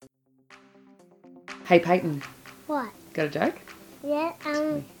Hey Peyton, What? got a joke? Yeah,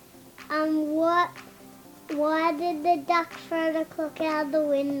 what? Why did the duck throw the clock out the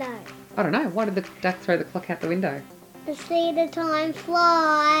window? I don't know. Why did the duck throw the clock out the window? To see the time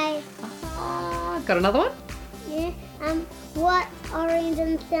fly. Got another one? Yeah, what orange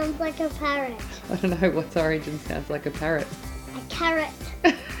and sounds like a parrot? I don't know what's orange and sounds like a parrot. A carrot.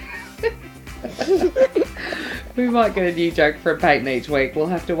 We might get a new joke from Peyton each week. We'll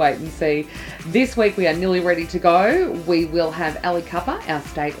have to wait and see. This week we are nearly ready to go. We will have Ali Cupper, our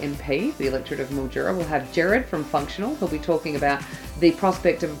state MP for the electorate of Mildura. We'll have Jared from Functional, who'll be talking about the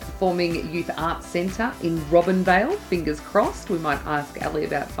prospect of a performing youth arts centre in Robinvale. Fingers crossed. We might ask Ali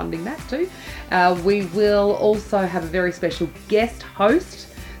about funding that too. We will also have a very special guest host.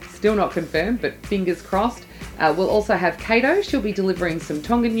 Still not confirmed, but fingers crossed. We'll also have Kato. She'll be delivering some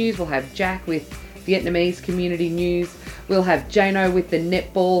Tongan news. We'll have Jack with Vietnamese community news. We'll have Jano with the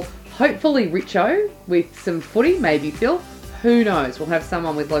netball. Hopefully Richo with some footy, maybe Phil. Who knows? We'll have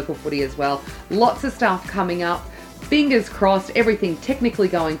someone with local footy as well. Lots of stuff coming up. Fingers crossed, everything technically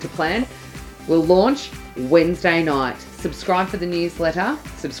going to plan. We'll launch Wednesday night. Subscribe for the newsletter,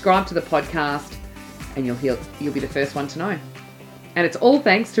 subscribe to the podcast, and you'll be the first one to know. And it's all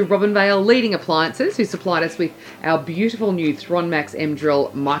thanks to Robinvale Leading Appliances, who supplied us with our beautiful new Thron Max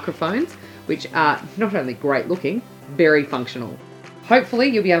M-Drill microphones, which are not only great looking, very functional. Hopefully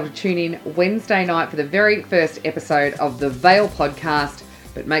you'll be able to tune in Wednesday night for the very first episode of the Vale podcast,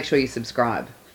 but make sure you subscribe.